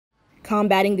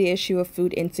Combating the issue of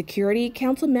food insecurity,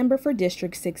 Council Member for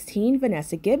District 16,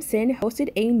 Vanessa Gibson,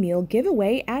 hosted a meal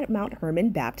giveaway at Mount Hermon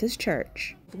Baptist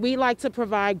Church. We like to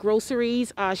provide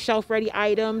groceries, shelf-ready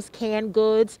items, canned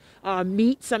goods,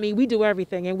 meats. I mean, we do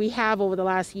everything, and we have over the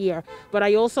last year. But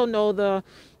I also know the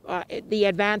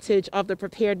advantage of the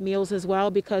prepared meals as well,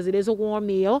 because it is a warm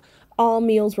meal. All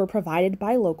meals were provided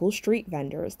by local street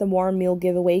vendors. The warm meal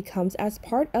giveaway comes as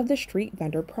part of the Street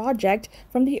Vendor Project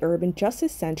from the Urban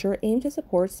Justice Center aimed to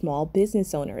support small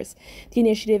business owners. The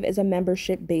initiative is a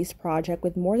membership-based project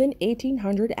with more than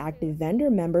 1,800 active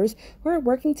vendor members who are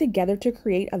working together to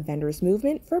create a vendors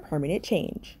movement for permanent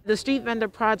change. The Street Vendor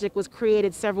Project was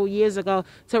created several years ago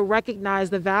to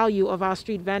recognize the value of our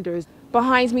street vendors.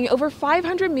 Behind me, over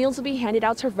 500 meals will be handed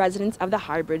out to residents of the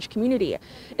High Bridge community.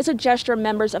 It's a gesture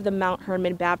members of the Mount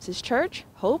Hermon Baptist Church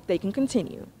hope they can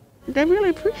continue. They really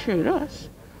appreciate us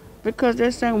because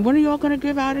they're saying, when are y'all going to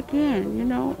give out again? You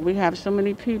know, we have so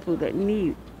many people that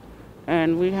need,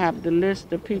 and we have the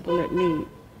list of people that need,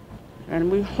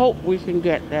 and we hope we can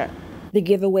get that. The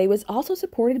giveaway was also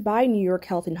supported by New York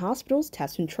Health and Hospitals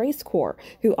Test and Trace Corps,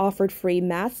 who offered free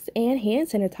masks and hand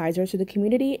sanitizers to the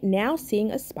community now seeing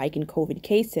a spike in COVID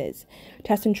cases.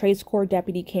 Test and Trace Corps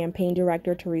Deputy Campaign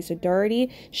Director Theresa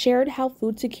Doherty shared how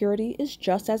food security is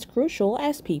just as crucial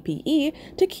as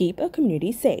PPE to keep a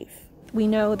community safe. We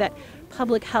know that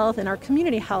public health and our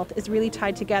community health is really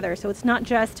tied together, so it's not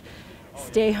just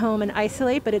stay home and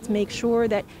isolate, but it's make sure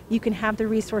that you can have the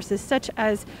resources such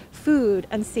as food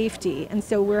and safety. And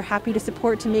so we're happy to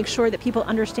support to make sure that people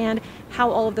understand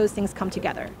how all of those things come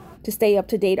together. To stay up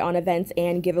to date on events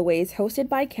and giveaways hosted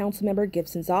by Councilmember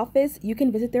Gibson's office, you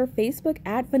can visit their Facebook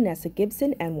at Vanessa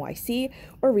Gibson NYC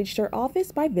or reach their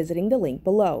office by visiting the link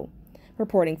below.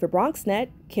 Reporting for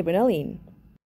BronxNet, Kibin, Alleyne.